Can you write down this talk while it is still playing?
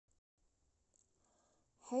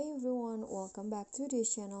Hey everyone, welcome back to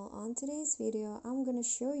this channel. On today's video, I'm gonna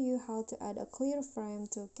show you how to add a clear frame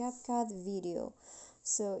to CapCut video.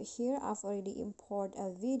 So here I've already imported a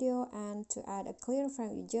video, and to add a clear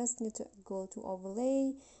frame you just need to go to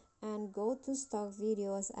overlay and go to stock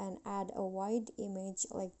videos and add a wide image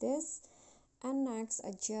like this, and next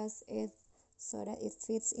adjust it so that it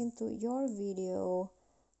fits into your video,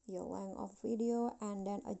 your length of video, and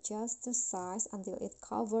then adjust the size until it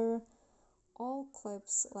covers all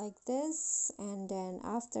clips like this. And then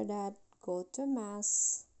after that, go to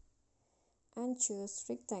mask and choose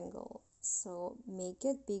rectangle, so make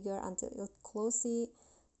it bigger until it closely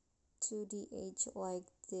to the edge like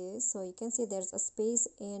this. So you can see there's a space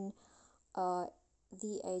in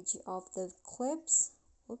the edge of the clips.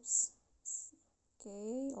 Oops.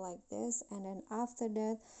 Okay, like this. And then after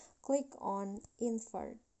that, click on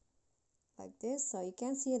invert like this, so you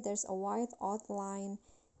can see there's a white outline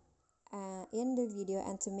in the video.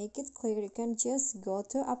 And to make it clear, you can just go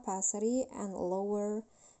to opacity and lower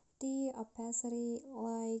the opacity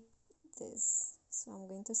like this. So I'm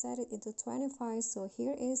going to set it into 25. So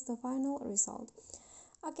here is the final result.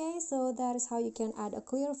 Okay, so that is how you can add a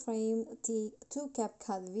clear frame to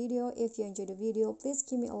CapCut video. If you enjoyed the video, please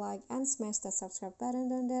give me a like and smash that subscribe button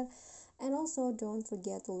down there. And also don't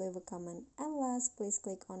forget to leave a comment. And last, please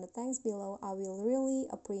click on the thanks below. I will really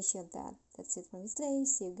appreciate that. That's it from me today.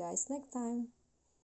 See you guys next time.